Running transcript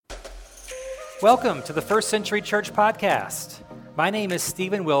Welcome to the First Century Church Podcast. My name is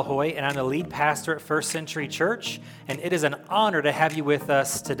Stephen Wilhoy, and I'm the lead pastor at First Century Church, and it is an honor to have you with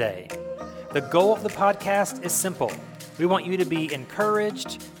us today. The goal of the podcast is simple. We want you to be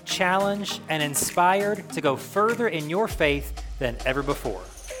encouraged, challenged, and inspired to go further in your faith than ever before.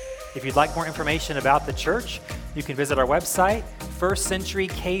 If you'd like more information about the church, you can visit our website,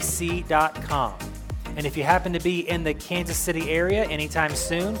 firstcenturykc.com. And if you happen to be in the Kansas City area anytime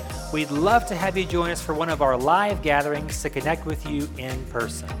soon, we'd love to have you join us for one of our live gatherings to connect with you in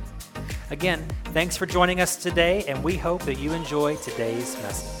person. Again, thanks for joining us today, and we hope that you enjoy today's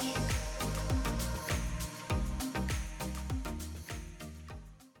message.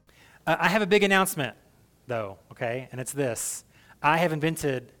 I have a big announcement, though, okay? And it's this. I have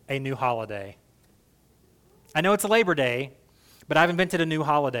invented a new holiday. I know it's a Labor Day, but I've invented a new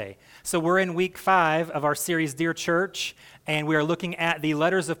holiday. So we're in week 5 of our series, Dear Church, and we are looking at the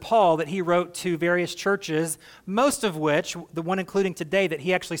letters of Paul that he wrote to various churches, most of which, the one including today, that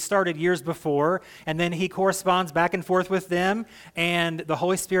he actually started years before, and then he corresponds back and forth with them, and the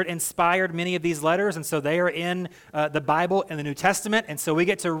Holy Spirit inspired many of these letters, and so they are in the Bible and the New Testament, and so we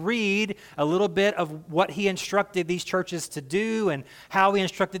get to read a little bit of what he instructed these churches to do and how he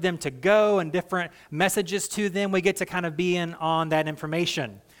instructed them to go and different messages to them. We get to kind of be in on that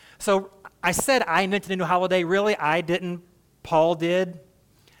information. So I said I invented a new holiday. Really, I didn't. Paul did.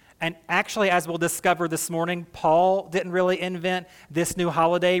 And actually, as we'll discover this morning, Paul didn't really invent this new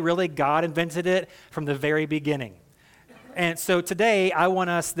holiday. Really, God invented it from the very beginning. And so today, I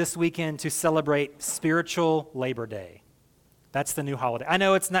want us this weekend to celebrate Spiritual Labor Day. That's the new holiday. I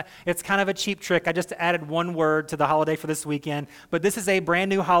know it's kind of a cheap trick. I just added one word to the holiday for this weekend, but this is a brand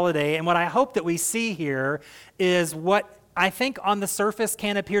new holiday. And what I hope that we see here is what I think on the surface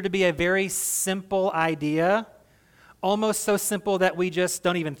can appear to be a very simple idea, almost so simple that we just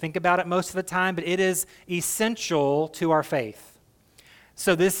don't even think about it most of the time, but it is essential to our faith.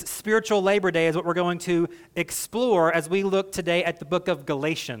 So this Spiritual Labor Day is what we're going to explore as we look today at the book of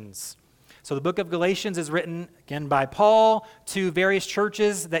Galatians. So the book of Galatians is written, again, by Paul to various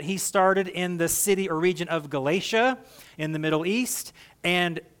churches that he started in the city or region of Galatia in the Middle East,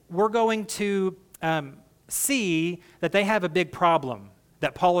 and we're going to see that they have a big problem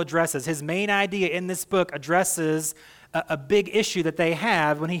that Paul addresses. His main idea in this book addresses a big issue that they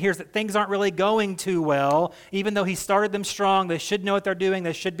have when he hears that things aren't really going too well. Even though he started them strong, they should know what they're doing,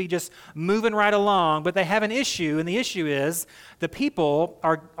 they should be just moving right along, but they have an issue, and the issue is the people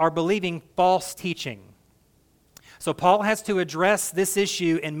are believing false teaching. So Paul has to address this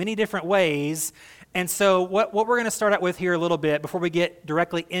issue in many different ways. And so what we're going to start out with here a little bit before we get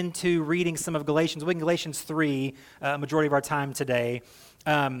directly into reading some of Galatians, we in Galatians 3, majority of our time today,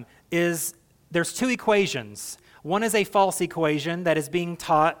 is there's 2 equations. One is a false equation that is being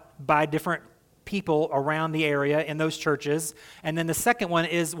taught by different people around the area in those churches. And then the second one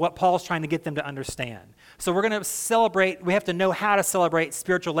is what Paul's trying to get them to understand. So we're going to celebrate, we have to know how to celebrate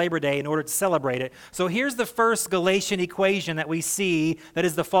Spiritual Labor Day in order to celebrate it. So here's the first Galatian equation that we see that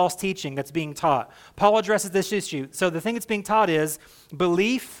is the false teaching that's being taught. Paul addresses this issue. So the thing that's being taught is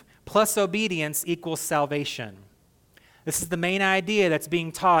belief plus obedience equals salvation. This is the main idea that's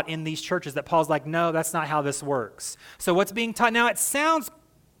being taught in these churches that Paul's like, no, that's not how this works. So what's being taught now, it sounds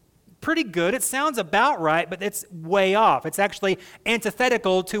pretty good. It sounds about right, but it's way off. It's actually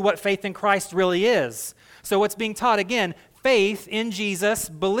antithetical to what faith in Christ really is. So what's being taught, again, faith in Jesus,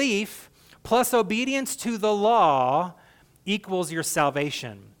 belief, plus obedience to the law equals your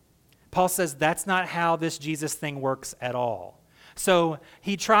salvation. Paul says that's not how this Jesus thing works at all. So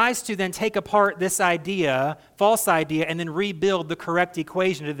he tries to then take apart this idea, false idea, and then rebuild the correct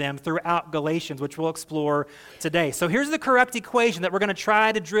equation to them throughout Galatians, which we'll explore today. So here's the correct equation that we're going to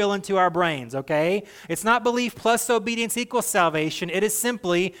try to drill into our brains, okay? It's not belief plus obedience equals salvation. It is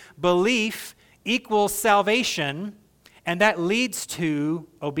simply belief equals salvation, and that leads to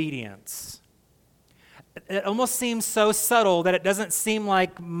obedience. It almost seems so subtle that it doesn't seem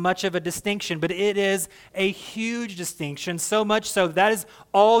like much of a distinction, but it is a huge distinction, so much so that is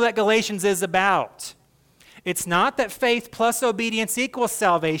all that Galatians is about. It's not that faith plus obedience equals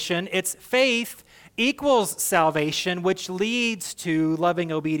salvation, it's faith equals salvation, which leads to loving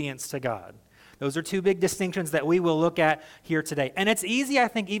obedience to God. Those are 2 big distinctions that we will look at here today. And it's easy, I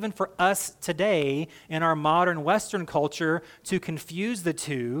think, even for us today in our modern Western culture to confuse the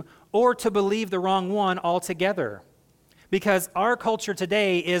 2 or to believe the wrong one altogether. Because our culture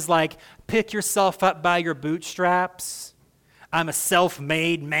today is like, pick yourself up by your bootstraps. I'm a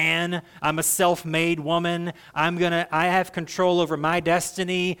self-made man. I'm a self-made woman. I have control over my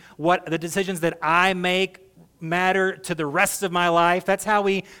destiny. What the decisions that I make matter to the rest of my life. That's how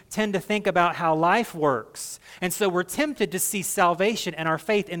we tend to think about how life works. And so we're tempted to see salvation and our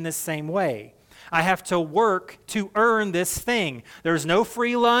faith in this same way. I have to work to earn this thing. There's no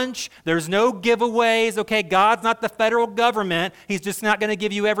free lunch. There's no giveaways. Okay, God's not the federal government. He's just not going to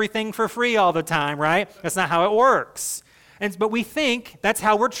give you everything for free all the time, right? That's not how it works. But we think that's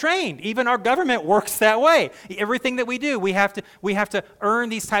how we're trained. Even our government works that way. Everything that we do, we have to earn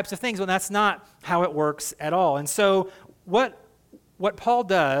these types of things. Well, that's not how it works at all. And so what Paul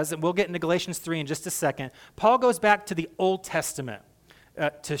does, and we'll get into Galatians 3 in just a second, Paul goes back to the Old Testament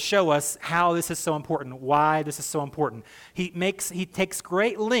to show us how this is so important, why this is so important. He takes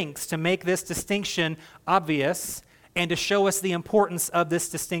great lengths to make this distinction obvious and to show us the importance of this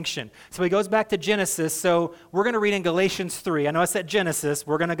distinction. So he goes back to Genesis. So we're going to read in Galatians 3. I know I said Genesis.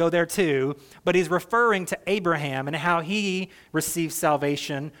 We're going to go there too. But he's referring to Abraham and how he received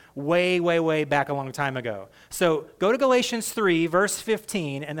salvation way, way, way back a long time ago. So go to Galatians 3, verse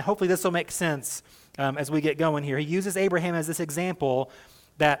 15, and hopefully this will make sense as we get going here. He uses Abraham as this example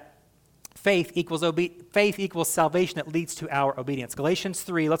that faith equals salvation that leads to our obedience. Galatians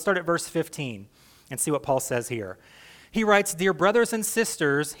 3, let's start at verse 15 and see what Paul says here. He writes, "Dear brothers and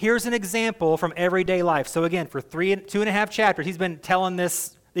sisters, here's an example from everyday life." So again, for 2.5 chapters, he's been telling the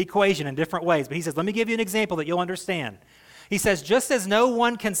equation in different ways. But he says, let me give you an example that you'll understand. He says, just as no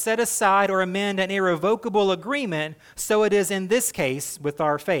one can set aside or amend an irrevocable agreement, so it is in this case with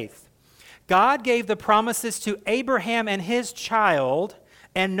our faith. God gave the promises to Abraham and his child.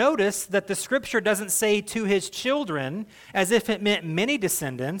 And notice that the scripture doesn't say to his children as if it meant many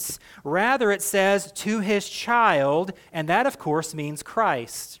descendants. Rather, it says to his child, and that, of course, means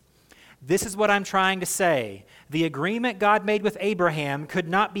Christ. This is what I'm trying to say. The agreement God made with Abraham could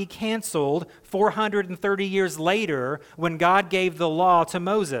not be canceled 430 years later when God gave the law to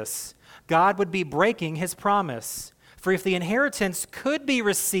Moses. God would be breaking his promise. For if the inheritance could be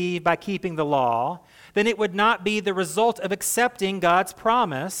received by keeping the law, then it would not be the result of accepting God's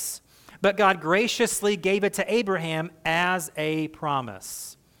promise, but God graciously gave it to Abraham as a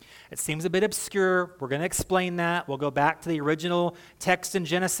promise. It seems a bit obscure. We're going to explain that. We'll go back to the original text in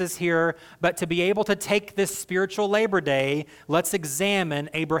Genesis here. But to be able to take this spiritual Labor Day, let's examine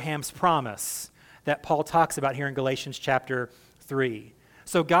Abraham's promise that Paul talks about here in Galatians chapter 3.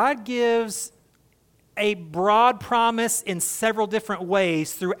 So God gives a broad promise in several different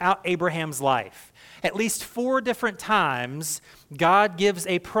ways throughout Abraham's life. At least 4 different times, God gives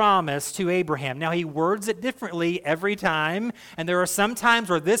a promise to Abraham. Now, he words it differently every time, and there are some times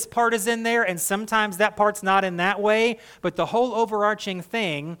where this part is in there, and sometimes that part's not in that way, but the whole overarching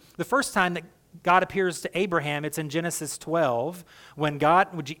thing, the first time that God appears to Abraham, it's in Genesis 12, when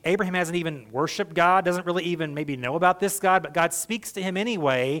Abraham hasn't even worshiped God, doesn't really even maybe know about this God, but God speaks to him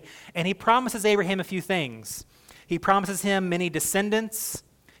anyway, and he promises Abraham a few things. He promises him many descendants.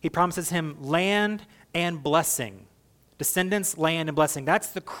 He promises him land and blessing. Descendants, land, and blessing. That's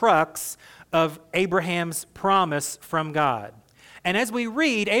the crux of Abraham's promise from God. And as we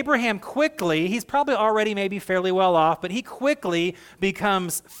read, Abraham quickly, he's probably already maybe fairly well off, but he quickly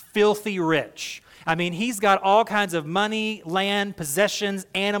becomes filthy rich. I mean, he's got all kinds of money, land, possessions,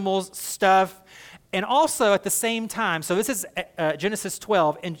 animals, stuff. And also at the same time, so this is Genesis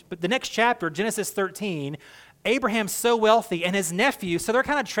 12, and the next chapter, Genesis 13, Abraham's so wealthy, and his nephew, so they're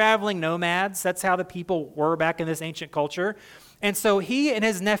kind of traveling nomads. That's how the people were back in this ancient culture. And so he and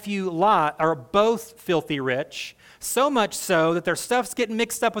his nephew Lot are both filthy rich, so much so that their stuff's getting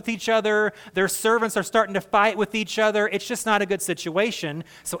mixed up with each other. Their servants are starting to fight with each other. It's just not a good situation.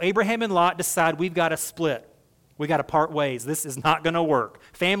 So Abraham and Lot decide we've got to split. We got to part ways. This is not going to work.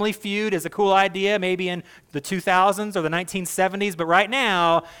 Family Feud is a cool idea maybe in the 2000s or the 1970s, but right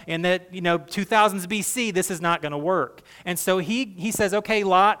now in the 2000s BC, this is not going to work. And so he says, okay,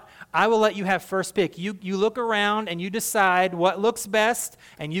 Lot, I will let you have first pick. You look around and you decide what looks best,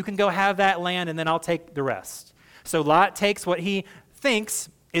 and you can go have that land, and then I'll take the rest. So Lot takes what he thinks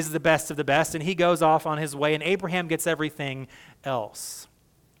is the best of the best, and he goes off on his way, and Abraham gets everything else.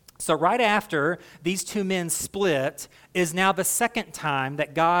 So right after these two men split is now the second time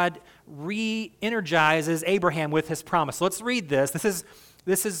that God re-energizes Abraham with his promise. So let's read this.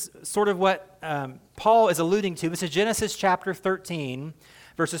 This is sort of what Paul is alluding to. This is Genesis chapter 13,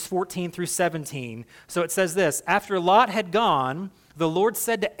 verses 14 through 17. So it says this: After Lot had gone, the Lord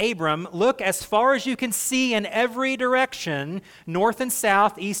said to Abram, look as far as you can see in every direction, north and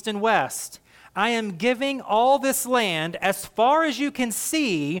south, east and west. I am giving all this land as far as you can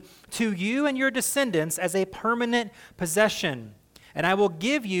see to you and your descendants as a permanent possession. And I will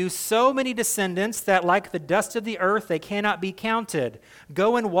give you so many descendants that like the dust of the earth, they cannot be counted.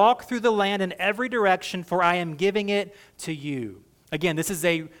 Go and walk through the land in every direction, for I am giving it to you. Again, this is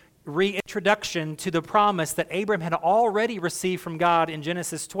a reintroduction to the promise that Abraham had already received from God in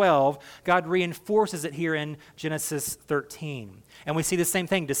Genesis 12. God reinforces it here in Genesis 13. And we see the same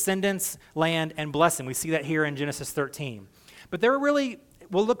thing, descendants, land, and blessing. We see that here in Genesis 13. But there are really,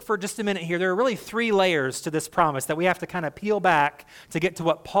 we'll look for just a minute here, there are really 3 layers to this promise that we have to kind of peel back to get to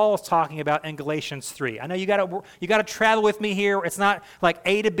what Paul's talking about in Galatians 3. I know you got to travel with me here. It's not like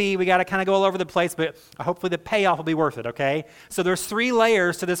A to B. We got to kind of go all over the place, but hopefully the payoff will be worth it, okay? So there's 3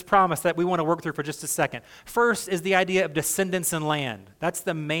 layers to this promise that we want to work through for just a second. First is the idea of descendants and land. That's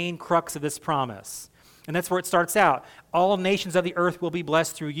the main crux of this promise. And that's where it starts out. All nations of the earth will be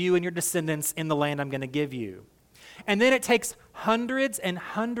blessed through you and your descendants in the land I'm going to give you. And then it takes hundreds and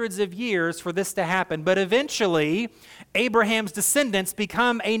hundreds of years for this to happen. But eventually, Abraham's descendants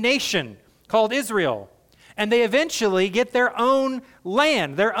become a nation called Israel. And they eventually get their own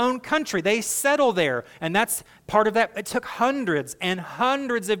land, their own country. They settle there. And that's part of that. It took hundreds and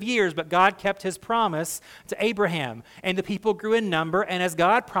hundreds of years, but God kept his promise to Abraham. And the people grew in number. And as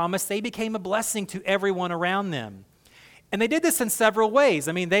God promised, they became a blessing to everyone around them. And they did this in several ways.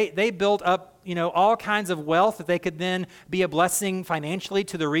 I mean, they built up, all kinds of wealth that they could then be a blessing financially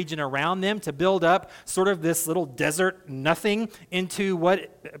to the region around them, to build up sort of this little desert nothing into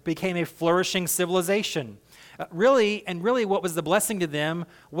what became a flourishing civilization. Really what was the blessing to them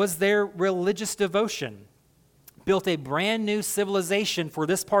was their religious devotion. Built a brand new civilization for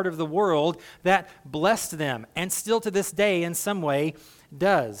this part of the world that blessed them, and still to this day in some way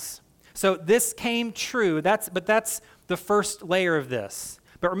does. So this came true. That's the first layer of this.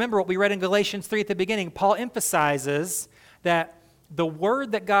 But remember what we read in Galatians 3 at the beginning. Paul emphasizes that the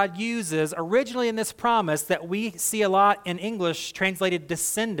word that God uses originally in this promise that we see a lot in English translated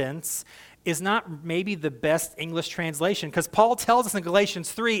descendants is not maybe the best English translation, because Paul tells us in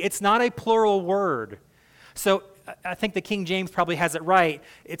Galatians 3 it's not a plural word. So I think the King James probably has it right.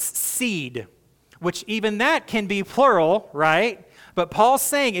 It's seed, which even that can be plural, right? But Paul's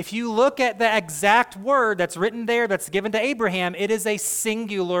saying if you look at the exact word that's written there that's given to Abraham, it is a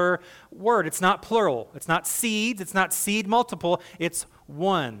singular word. It's not plural. It's not seeds. It's not seed multiple. It's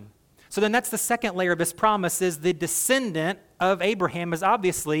one. So then that's the second layer of this promise is the descendant of Abraham is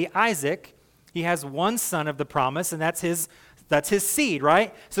obviously Isaac. He has one son of the promise, and that's his seed,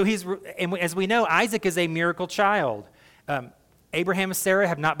 right? So and as we know, Isaac is a miracle child. Abraham and Sarah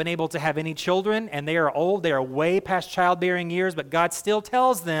have not been able to have any children, and they are old. They are way past childbearing years, but God still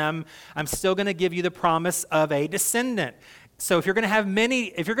tells them, I'm still going to give you the promise of a descendant. So if you're going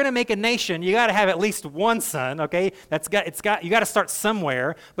to make a nation, you got to have at least one son, okay? You got to start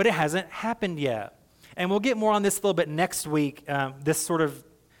somewhere, but it hasn't happened yet. And we'll get more on this a little bit next week, this sort of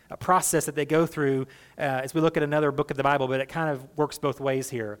process that they go through as we look at another book of the Bible, but it kind of works both ways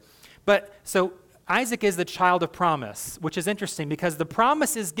here. But so Isaac is the child of promise, which is interesting because the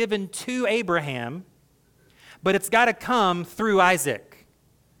promise is given to Abraham, but it's got to come through Isaac.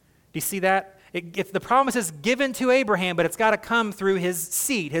 Do you see that? The promise is given to Abraham, but it's got to come through his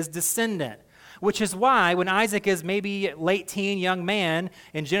seed, his descendant, which is why when Isaac is maybe late teen, young man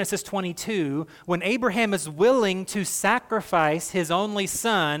in Genesis 22, when Abraham is willing to sacrifice his only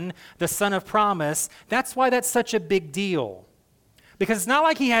son, the son of promise, that's why that's such a big deal. Because it's not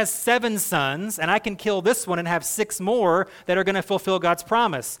like he has 7 sons, and I can kill this one and have 6 more that are going to fulfill God's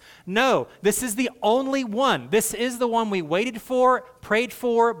promise. No, this is the only one. This is the one we waited for, prayed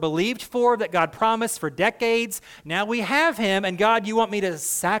for, believed for, that God promised for decades. Now we have him, and God, you want me to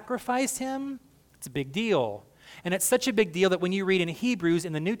sacrifice him? It's a big deal. And it's such a big deal that when you read in Hebrews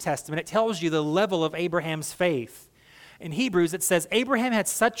in the New Testament, it tells you the level of Abraham's faith. In Hebrews, it says, Abraham had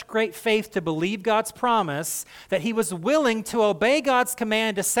such great faith to believe God's promise that he was willing to obey God's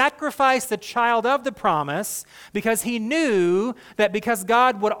command to sacrifice the child of the promise because he knew that because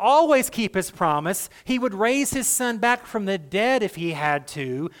God would always keep his promise, he would raise his son back from the dead if he had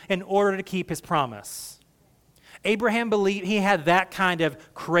to in order to keep his promise. Abraham believed, he had that kind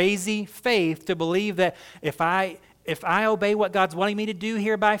of crazy faith to believe that if I obey what God's wanting me to do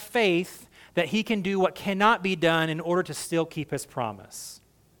here by faith, that he can do what cannot be done in order to still keep his promise.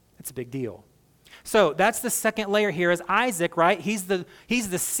 It's a big deal. So that's the second layer here is Isaac, right? He's the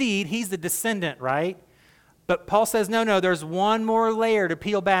seed, he's the descendant, right? But Paul says, no, there's one more layer to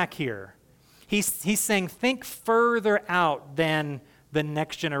peel back here. He's saying, think further out than the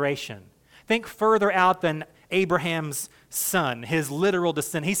next generation. Think further out than Abraham's son, his literal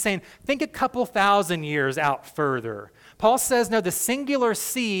descendant. He's saying, think a couple thousand years out further. Paul says, no, the singular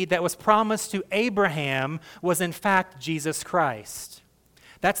seed that was promised to Abraham was in fact Jesus Christ.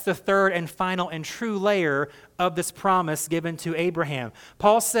 That's the third and final and true layer of this promise given to Abraham.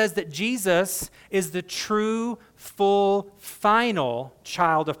 Paul says that Jesus is the true, full, final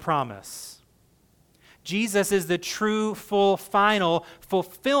child of promise. Jesus is the true, full, final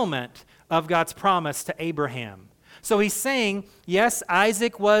fulfillment of God's promise to Abraham. So he's saying, yes,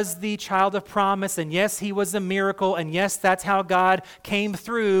 Isaac was the child of promise, and yes, he was a miracle, and yes, that's how God came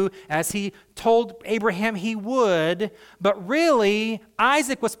through as he told Abraham he would, but really,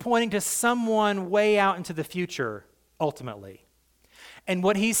 Isaac was pointing to someone way out into the future, ultimately. And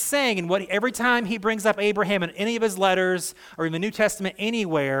what he's saying, and every time he brings up Abraham in any of his letters or in the New Testament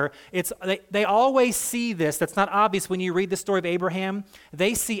anywhere, they always see this. That's not obvious when you read the story of Abraham.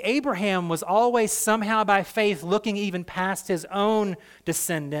 They see Abraham was always somehow by faith looking even past his own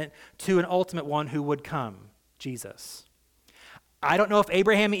descendant to an ultimate one who would come, Jesus. I don't know if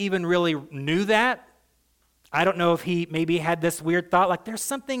Abraham even really knew that. I don't know if he maybe had this weird thought, like there's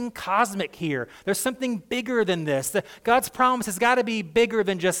something cosmic here. There's something bigger than this. God's promise has got to be bigger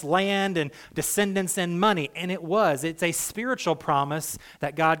than just land and descendants and money. And it was. It's a spiritual promise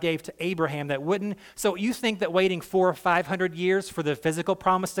that God gave to Abraham that wouldn't. So you think that waiting 400 or 500 years for the physical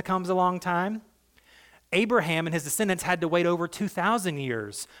promise to come is a long time? Abraham and his descendants had to wait over 2,000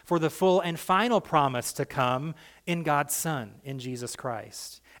 years for the full and final promise to come in God's Son, in Jesus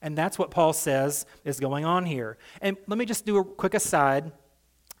Christ. And that's what Paul says is going on here. And let me just do a quick aside.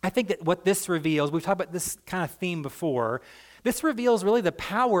 I think that what this reveals, we've talked about this kind of theme before, this reveals really the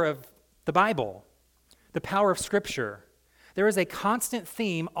power of the Bible, the power of Scripture. There is a constant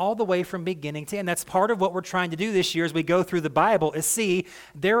theme all the way from beginning to end. That's part of what we're trying to do this year as we go through the Bible is see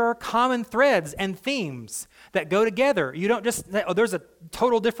there are common threads and themes that go together. You don't just, there's a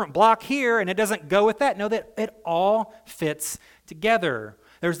total different block here and it doesn't go with that. No, that it all fits together.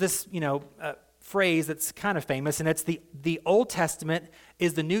 There's this, phrase that's kind of famous, and it's the Old Testament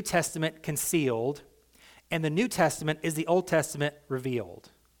is the New Testament concealed, and the New Testament is the Old Testament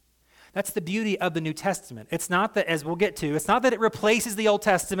revealed. That's the beauty of the New Testament. It's not that, as we'll get to, it's not that it replaces the Old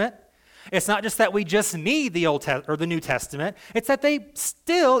Testament. It's not just that we just need the the New Testament. It's that they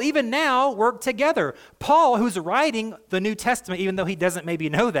still, even now, work together. Paul, who's writing the New Testament, even though he doesn't maybe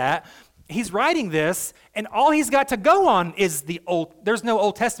know that, he's writing this, and all he's got to go on is the Old. There's no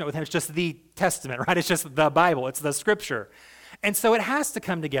Old Testament with him. It's just the Testament, right? It's just the Bible. It's the Scripture. And so it has to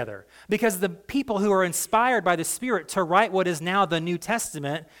come together because the people who are inspired by the Spirit to write what is now the New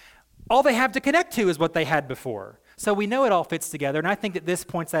Testament, all they have to connect to is what they had before. So we know it all fits together, and I think that this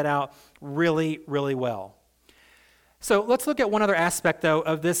points that out really, really well. So let's look at one other aspect, though,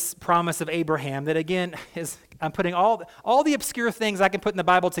 of this promise of Abraham that, again, I'm putting all the obscure things I can put in the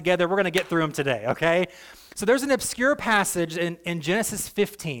Bible together. We're going to get through them today, okay? So there's an obscure passage in Genesis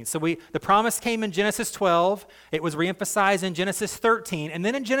 15. So the promise came in Genesis 12. It was reemphasized in Genesis 13. And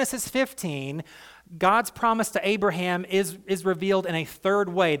then in Genesis 15, God's promise to Abraham is revealed in a third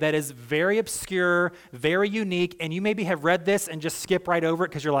way that is very obscure, very unique, and you maybe have read this and just skip right over it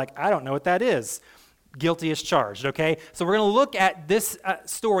because you're like, I don't know what that is. Guilty as charged, okay? So we're going to look at this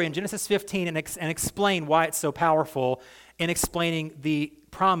story in Genesis 15 and explain why it's so powerful in explaining the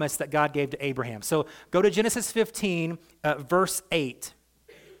promise that God gave to Abraham. So go to Genesis 15, verse 8.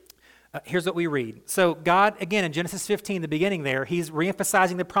 Here's what we read. So God, again, in Genesis 15, the beginning there, he's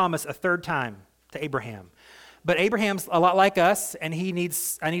reemphasizing the promise a third time to Abraham. But Abraham's a lot like us, and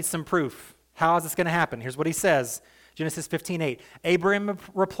I need some proof. How is this going to happen? Here's what he says. Genesis 15:8. Abraham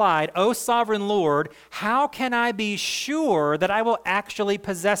replied, O sovereign Lord, how can I be sure that I will actually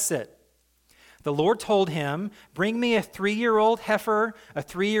possess it? The Lord told him, bring me a 3-year-old heifer, a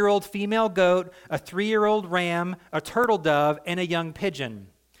 3-year-old female goat, a 3-year-old ram, a turtle dove, and a young pigeon.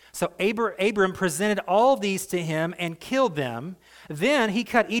 So Abram presented all these to him and killed them. Then he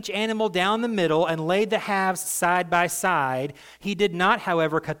cut each animal down the middle and laid the halves side by side. He did not,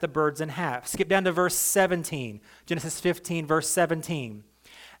 however, cut the birds in half. Skip down to verse 17, Genesis 15, verse 17.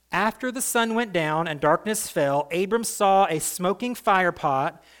 After the sun went down and darkness fell, Abram saw a smoking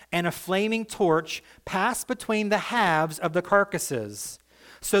firepot and a flaming torch pass between the halves of the carcasses.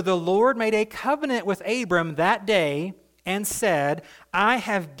 So the Lord made a covenant with Abram that day and said, I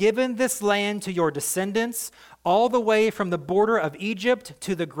have given this land to your descendants all the way from the border of Egypt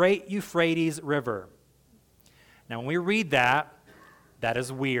to the great Euphrates River. Now, when we read that, that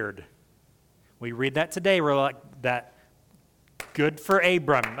is weird. We read that today, we're like, that good for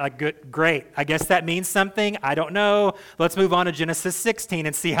Abram. Great. I guess that means something. I don't know. Let's move on to Genesis 16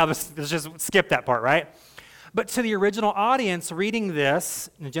 and see how let's just skip that part, right? But to the original audience reading this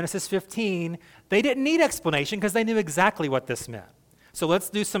in Genesis 15, they didn't need explanation because they knew exactly what this meant. So let's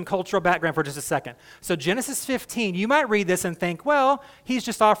do some cultural background for just a second. So Genesis 15, you might read this and think, well, he's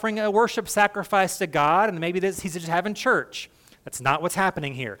just offering a worship sacrifice to God, and maybe he's just having church. That's not what's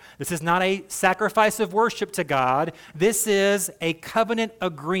happening here. This is not a sacrifice of worship to God. This is a covenant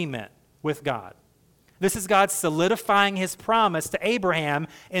agreement with God. This is God solidifying his promise to Abraham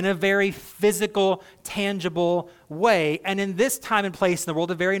in a very physical, tangible way, and in this time and place in the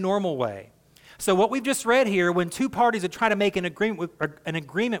world, a very normal way. So what we've just read here, when two parties would try to make an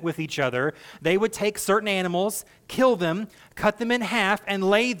agreement with each other, they would take certain animals, kill them, cut them in half, and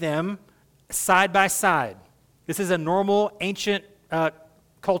lay them side by side. This is a normal, ancient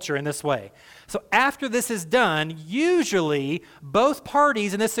culture in this way. So after this is done, usually both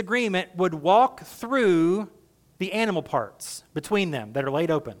parties in this agreement would walk through the animal parts between them that are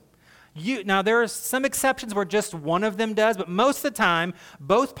laid open. Now, there are some exceptions where just one of them does, but most of the time,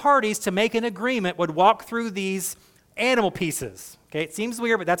 both parties to make an agreement would walk through these animal pieces. Okay, it seems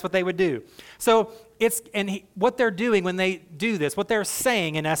weird, but that's what they would do. So what they're doing when they do this, what they're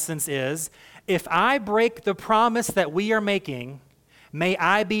saying in essence is, if I break the promise that we are making, may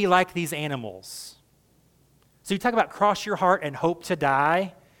I be like these animals. So you talk about cross your heart and hope to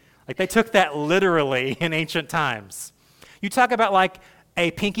die. Like they took that literally in ancient times. You talk about like a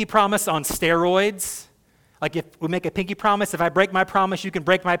pinky promise on steroids. Like if we make a pinky promise, if I break my promise, you can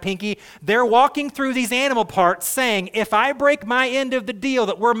break my pinky. They're walking through these animal parts saying, if I break my end of the deal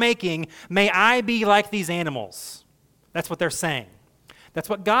that we're making, may I be like these animals. That's what they're saying. That's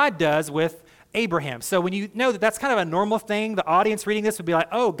what God does with Abraham. So when you know that that's kind of a normal thing, the audience reading this would be like,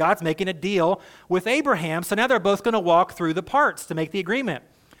 oh, God's making a deal with Abraham, so now they're both going to walk through the parts to make the agreement.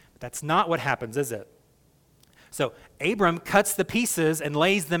 But that's not what happens, is it? So Abram cuts the pieces and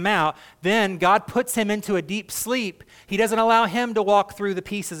lays them out. Then God puts him into a deep sleep. He doesn't allow him to walk through the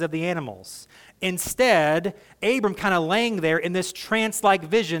pieces of the animals. Instead, Abram, kind of laying there in this trance-like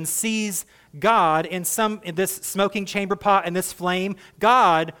vision, sees God in this smoking chamber pot and this flame.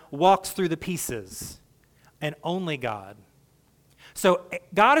 God walks through the pieces, and only God. So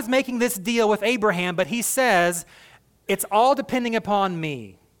God is making this deal with Abraham, but he says, it's all depending upon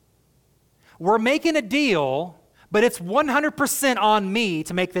me. We're making a deal, but it's 100% on me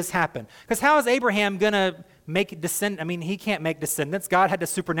to make this happen. Because how is Abraham going to make descendants? I mean, he can't make descendants. God had to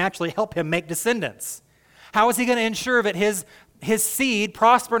supernaturally help him make descendants. How is he going to ensure that his seed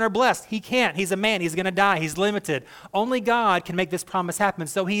prosper and are blessed? He can't. He's a man. He's going to die. He's limited. Only God can make this promise happen.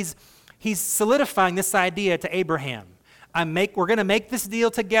 So he's solidifying this idea to Abraham. We're going to make this deal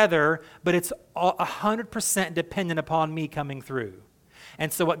together, but it's 100% dependent upon me coming through.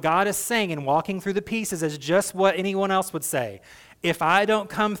 And so what God is saying in walking through the pieces is just what anyone else would say. If I don't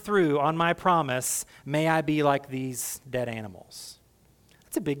come through on my promise, may I be like these dead animals.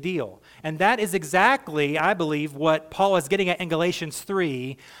 That's a big deal. And that is exactly, I believe, what Paul is getting at in Galatians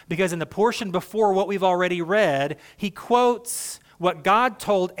 3, because in the portion before what we've already read, he quotes what God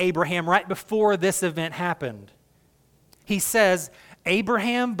told Abraham right before this event happened. He says,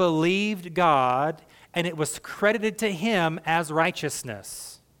 Abraham believed God, and it was credited to him as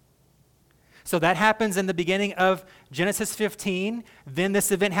righteousness. So that happens in the beginning of Genesis 15. Then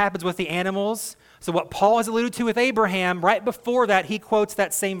this event happens with the animals. So what Paul has alluded to with Abraham, right before that, he quotes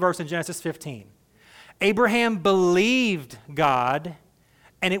that same verse in Genesis 15. Abraham believed God,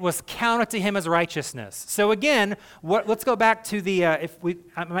 and it was counted to him as righteousness. So again, let's go back to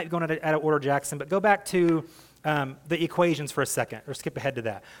I might be going out of order, Jackson, but go back to the equations for a second, or skip ahead to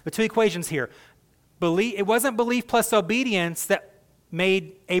that. The two equations here. It wasn't belief plus obedience that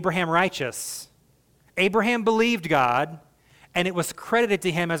made Abraham righteous. Abraham believed God, and it was credited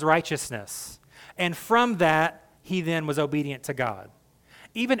to him as righteousness. And from that, he then was obedient to God.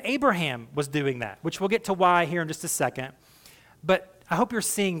 Even Abraham was doing that, which we'll get to why here in just a second. But I hope you're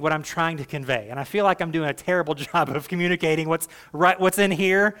seeing what I'm trying to convey. And I feel like I'm doing a terrible job of communicating what's in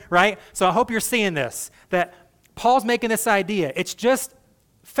here, right? So I hope you're seeing this, that Paul's making this idea. It's just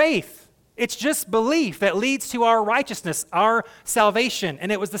faith. It's just belief that leads to our righteousness, our salvation.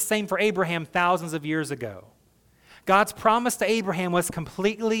 And it was the same for Abraham thousands of years ago. God's promise to Abraham was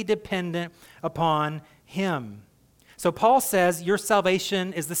completely dependent upon him. So Paul says, your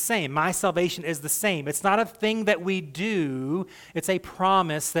salvation is the same. My salvation is the same. It's not a thing that we do. It's a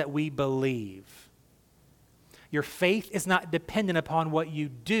promise that we believe. Your faith is not dependent upon what you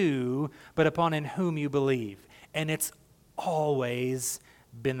do, but upon in whom you believe. And it's always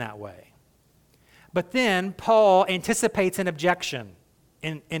been that way. But then Paul anticipates an objection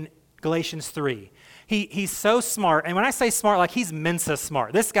in Galatians 3. He's so smart, and when I say smart, like he's Mensa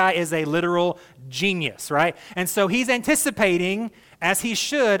smart. This guy is a literal genius, right? And so he's anticipating, as he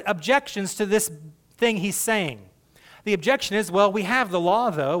should, objections to this thing he's saying. The objection is, well, we have the law,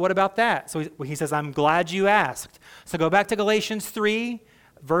 though. What about that? So he says, I'm glad you asked. So go back to Galatians 3,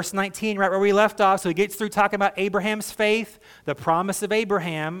 verse 19, right where we left off. So he gets through talking about Abraham's faith, the promise of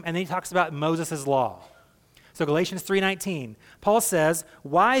Abraham, and then he talks about Moses' law. So Galatians 3:19, Paul says,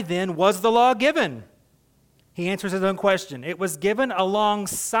 why then was the law given? He answers his own question. It was given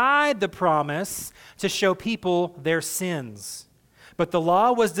alongside the promise to show people their sins. But the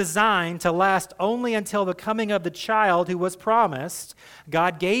law was designed to last only until the coming of the child who was promised.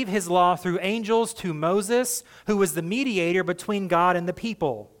 God gave his law through angels to Moses, who was the mediator between God and the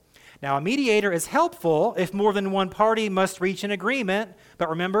people. Now, a mediator is helpful if more than one party must reach an agreement. But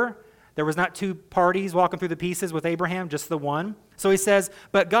remember, there was not two parties walking through the pieces with Abraham, just the one. So he says,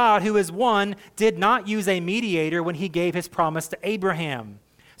 but God, who is one, did not use a mediator when he gave his promise to Abraham.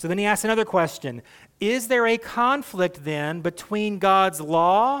 So then he asks another question. Is there a conflict then between God's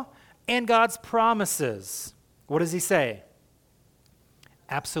law and God's promises? What does he say?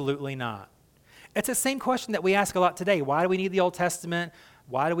 Absolutely not. It's the same question that we ask a lot today. Why do we need the Old Testament?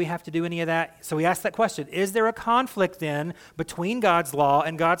 Why do we have to do any of that? So we ask that question. Is there a conflict then between God's law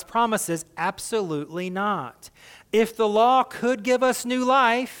and God's promises? Absolutely not. If the law could give us new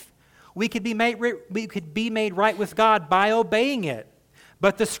life, we could be made right with God by obeying it.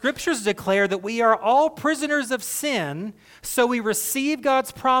 But the scriptures declare that we are all prisoners of sin, so we receive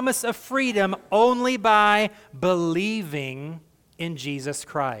God's promise of freedom only by believing in Jesus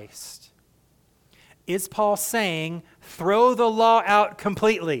Christ. Is Paul saying, throw the law out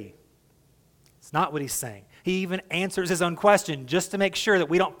completely? It's not what he's saying. He even answers his own question just to make sure that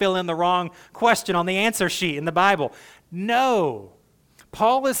we don't fill in the wrong question on the answer sheet in the Bible. No.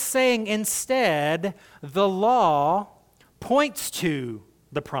 Paul is saying instead, the law points to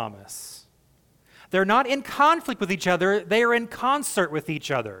the promise. They're not in conflict with each other. They are in concert with each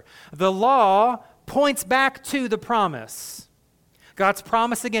other. The law points back to the promise. God's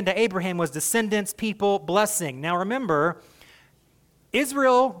promise again to Abraham was descendants, people, blessing. Now remember,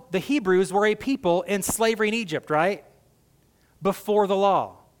 Israel, the Hebrews, were a people in slavery in Egypt, right? Before the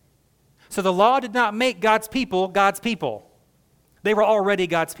law. So the law did not make God's people God's people. They were already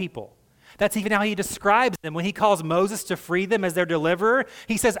God's people. That's even how he describes them. When he calls Moses to free them as their deliverer,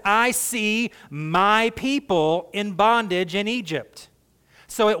 he says, I see my people in bondage in Egypt.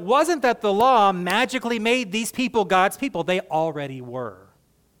 So it wasn't that the law magically made these people God's people. They already were.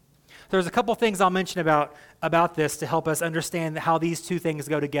 There's a couple things I'll mention about this to help us understand how these two things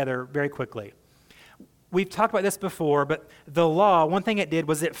go together very quickly. We've talked about this before, but the law, one thing it did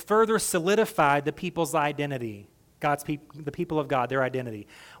was it further solidified the people's identity. The people of God, their identity.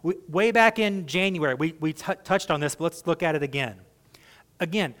 Way back in January, we touched on this, but let's look at it again.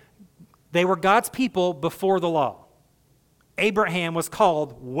 Again, they were God's people before the law. Abraham was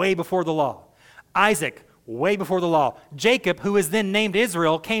called way before the law. Isaac, way before the law. Jacob, who is then named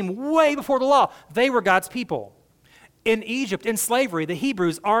Israel, came way before the law. They were God's people. In Egypt, in slavery, the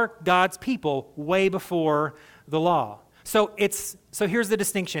Hebrews are God's people way before the law. So here's the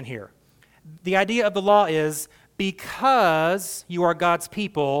distinction here. The idea of the law is, because you are God's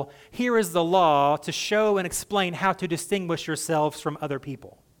people, here is the law to show and explain how to distinguish yourselves from other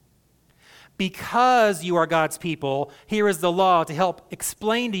people. Because you are God's people, here is the law to help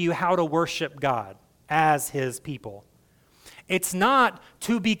explain to you how to worship God as his people. It's not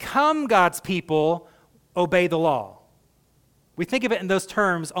to become God's people, obey the law. We think of it in those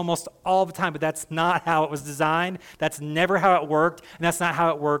terms almost all the time, but that's not how it was designed. That's never how it worked, and that's not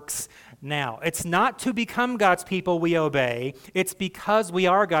how it works now. It's not to become God's people we obey. It's because we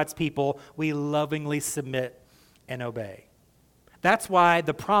are God's people, we lovingly submit and obey. That's why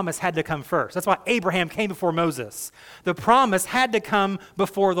the promise had to come first. That's why Abraham came before Moses. The promise had to come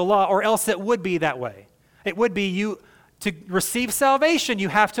before the law, or else it would be that way. It would be to receive salvation, you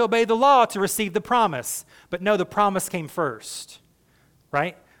have to obey the law to receive the promise. But no, the promise came first,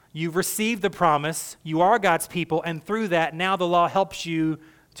 right? You've received the promise, you are God's people, and through that, now the law helps you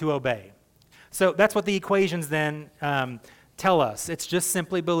to obey. So that's what the equations then tell us. It's just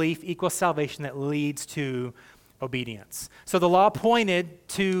simply belief equals salvation that leads to obedience. So the law pointed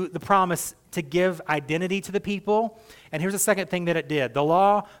to the promise to give identity to the people. And here's the second thing that it did. The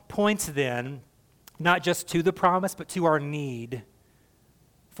law points then not just to the promise, but to our need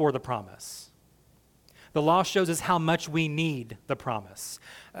for the promise. The law shows us how much we need the promise.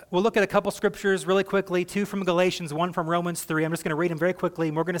 We'll look at a couple scriptures really quickly, 2 from Galatians, 1 from Romans 3. I'm just going to read them very quickly,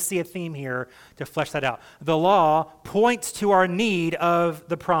 and we're going to see a theme here to flesh that out. The law points to our need of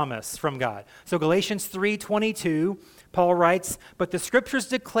the promise from God. So Galatians 3:22, Paul writes, "But the scriptures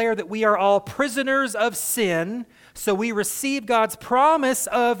declare that we are all prisoners of sin, so we receive God's promise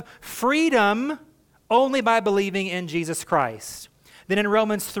of freedom only by believing in Jesus Christ." Then in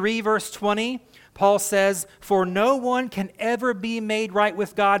Romans 3, verse 20, Paul says, "For no one can ever be made right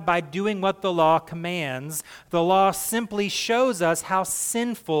with God by doing what the law commands. The law simply shows us how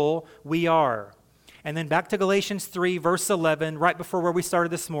sinful we are." And then back to Galatians 3, verse 11, right before where we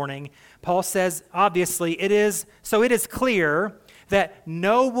started this morning, Paul says, obviously, it is clear that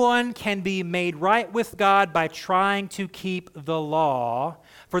no one can be made right with God by trying to keep the law.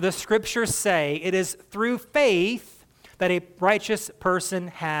 For the scriptures say it is through faith that a righteous person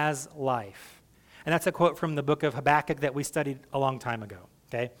has life. And that's a quote from the book of Habakkuk that we studied a long time ago,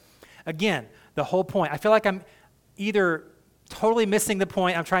 okay? Again, the whole point, I feel like I'm either totally missing the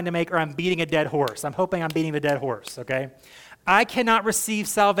point I'm trying to make or I'm beating a dead horse. I'm hoping I'm beating the dead horse, okay? I cannot receive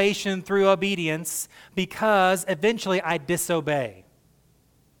salvation through obedience because eventually I disobey.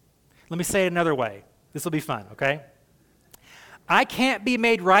 Let me say it another way. This will be fun, okay? I can't be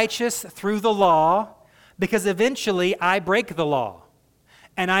made righteous through the law because eventually I break the law.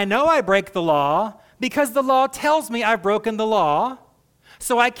 And I know I break the law because the law tells me I've broken the law.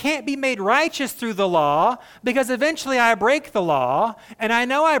 So I can't be made righteous through the law because eventually I break the law. And I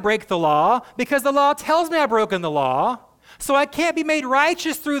know I break the law because the law tells me I've broken the law. So I can't be made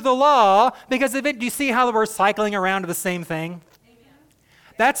righteous through the law because do you see how we're cycling around to the same thing?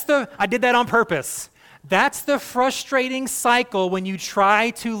 I did that on purpose. That's the frustrating cycle when you try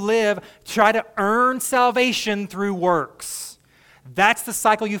to earn salvation through works. That's the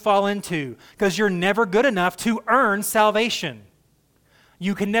cycle you fall into because you're never good enough to earn salvation.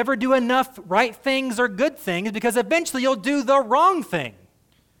 You can never do enough right things or good things because eventually you'll do the wrong thing.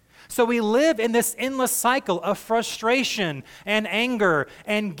 So we live in this endless cycle of frustration and anger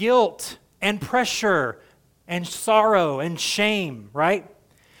and guilt and pressure and sorrow and shame, right?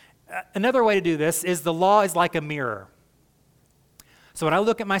 Another way to do this is the law is like a mirror. So when I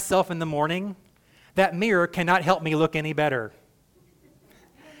look at myself in the morning, that mirror cannot help me look any better.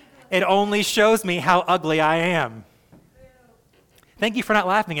 It only shows me how ugly I am. Thank you for not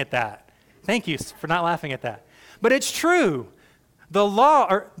laughing at that. Thank you for not laughing at that. But it's true. The law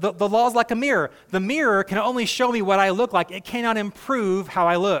is like a mirror. The mirror can only show me what I look like. It cannot improve how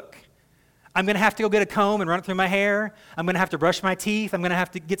I look. I'm going to have to go get a comb and run it through my hair. I'm going to have to brush my teeth. I'm going to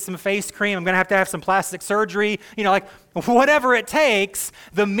have to get some face cream. I'm going to have some plastic surgery. Whatever it takes,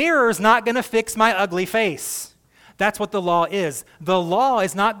 the mirror's not going to fix my ugly face. That's what the law is. The law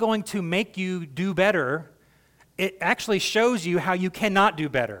is not going to make you do better. It actually shows you how you cannot do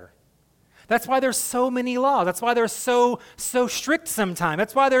better. That's why there's so many laws. That's why they're so strict sometimes.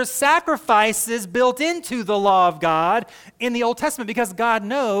 That's why there's sacrifices built into the law of God in the Old Testament, because God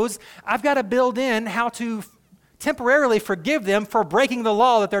knows I've got to build in how to temporarily forgive them for breaking the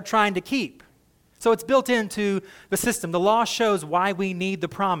law that they're trying to keep. So it's built into the system. The law shows why we need the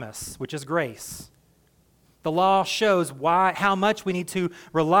promise, which is grace. The law shows how much we need to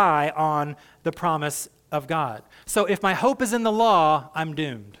rely on the promise of God. So if my hope is in the law, I'm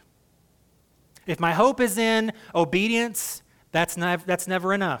doomed. If my hope is in obedience, that's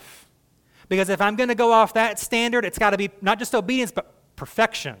never enough. Because if I'm going to go off that standard, it's got to be not just obedience, but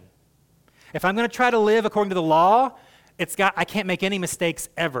perfection. If I'm going to try to live according to the law, I can't make any mistakes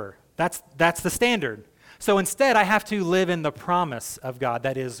ever. That's the standard. So instead, I have to live in the promise of God,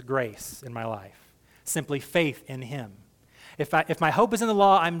 that is grace in my life. Simply faith in Him. If my hope is in the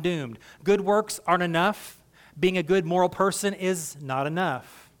law, I'm doomed. Good works aren't enough. Being a good moral person is not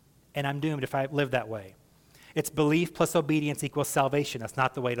enough. And I'm doomed if I live that way. It's belief plus obedience equals salvation. That's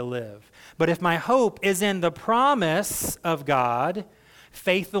not the way to live. But if my hope is in the promise of God,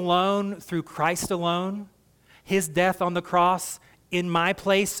 faith alone through Christ alone, His death on the cross in my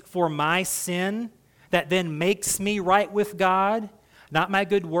place for my sin, that then makes me right with God, not my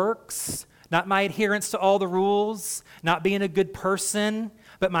good works, not my adherence to all the rules, not being a good person,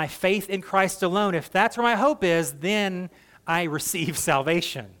 but my faith in Christ alone. If that's where my hope is, then I receive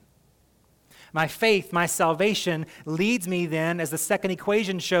salvation. My faith, my salvation leads me then, as the second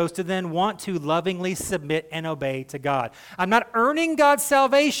equation shows, to then want to lovingly submit and obey to God. I'm not earning God's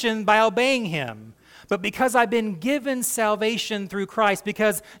salvation by obeying Him, but because I've been given salvation through Christ,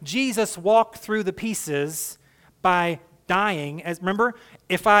 because Jesus walked through the pieces by dying. As remember,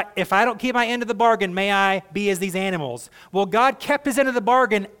 if I don't keep my end of the bargain, may I be as these animals. Well, God kept his end of the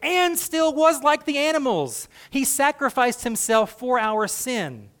bargain and still was like the animals. He sacrificed himself for our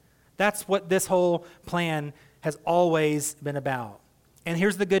sin. That's what this whole plan has always been about. And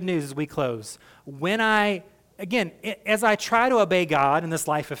here's the good news as we close. As I try to obey God in this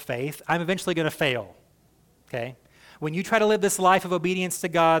life of faith, I'm eventually going to fail. Okay? When you try to live this life of obedience to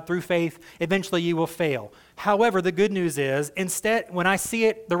God through faith, eventually you will fail. However, the good news is, instead, when I see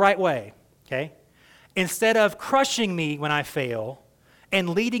it the right way, okay, instead of crushing me when I fail and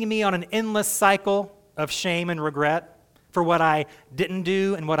leading me on an endless cycle of shame and regret for what I didn't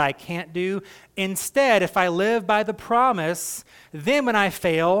do and what I can't do, instead, if I live by the promise, then when I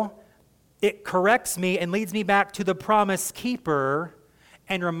fail, it corrects me and leads me back to the promise keeper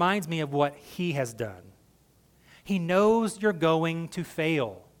and reminds me of what he has done. He knows you're going to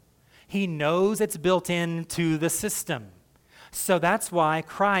fail. He knows it's built into the system. So that's why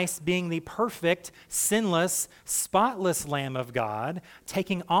Christ, being the perfect, sinless, spotless Lamb of God,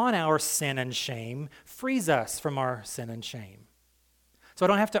 taking on our sin and shame, frees us from our sin and shame. So I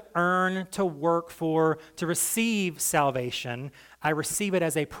don't have to earn, to work for, to receive salvation. I receive it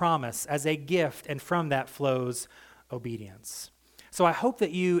as a promise, as a gift, and from that flows obedience. So I hope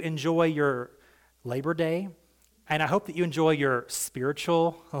that you enjoy your Labor Day. And I hope that you enjoy your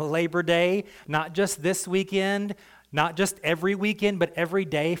spiritual Labor Day, not just this weekend, not just every weekend, but every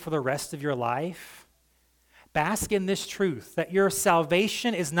day for the rest of your life. Bask in this truth that your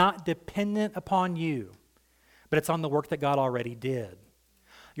salvation is not dependent upon you, but it's on the work that God already did.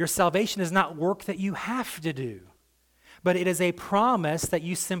 Your salvation is not work that you have to do, but it is a promise that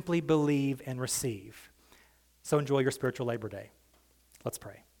you simply believe and receive. So enjoy your spiritual Labor Day. Let's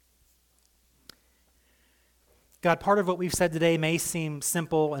pray. God, part of what we've said today may seem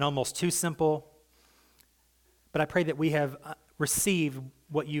simple and almost too simple, but I pray that we have received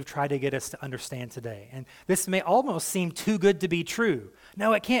what you've tried to get us to understand today. And this may almost seem too good to be true.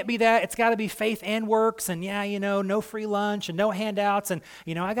 No, it can't be that. It's got to be faith and works, and no free lunch and no handouts, and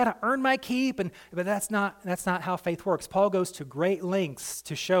I got to earn my keep. But that's not how faith works. Paul goes to great lengths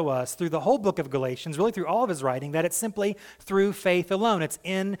to show us through the whole book of Galatians, really through all of his writing, that it's simply through faith alone. It's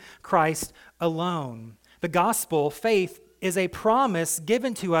in Christ alone. The gospel, faith, is a promise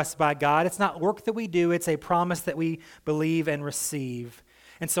given to us by God. It's not work that we do. It's a promise that we believe and receive.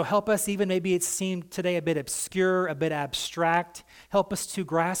 And so help us, even maybe it seemed today a bit obscure, a bit abstract, help us to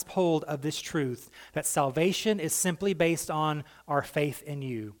grasp hold of this truth, that salvation is simply based on our faith in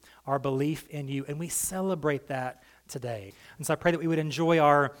you, our belief in you, and we celebrate that today. And so I pray that we would enjoy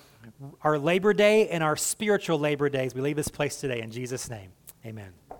our Labor Day and our spiritual Labor Days. We leave this place today in Jesus' name. Amen.